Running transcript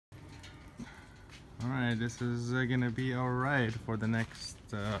Alright, this is gonna be our ride for the next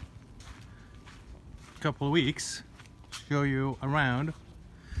couple of weeks. Show you around.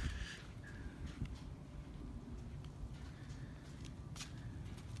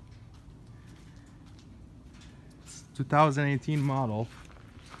 It's 2018 model.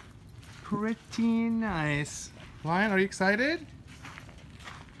 Pretty nice. Lion, are you excited?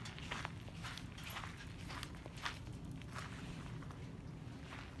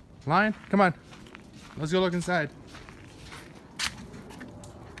 Lion, come on. Let's go look inside.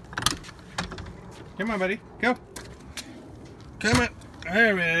 Come on, buddy. Go. Come on.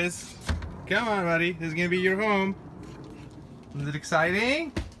 There it is. Come on, buddy. This is going to be your home. Is it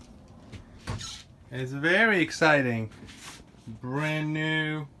exciting? It's very exciting. Brand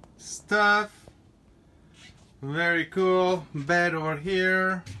new stuff. Very cool. Bed over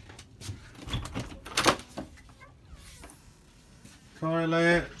here.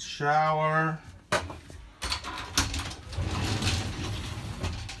 Toilet, shower.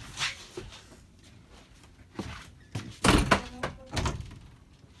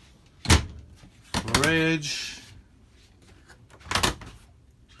 Fridge.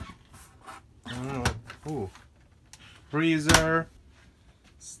 I don't know. Ooh. Freezer.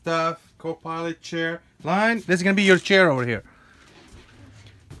 Stuff. Co-pilot chair. Line. This is gonna be your chair over here.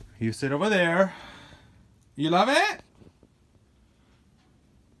 You sit over there. You love it?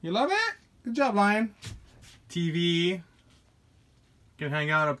 You love it? Good job, Lion. TV. You can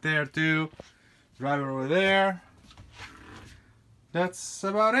hang out up there too. Driver over there. That's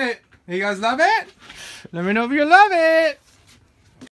about it. You guys love it? Let me know if you love it.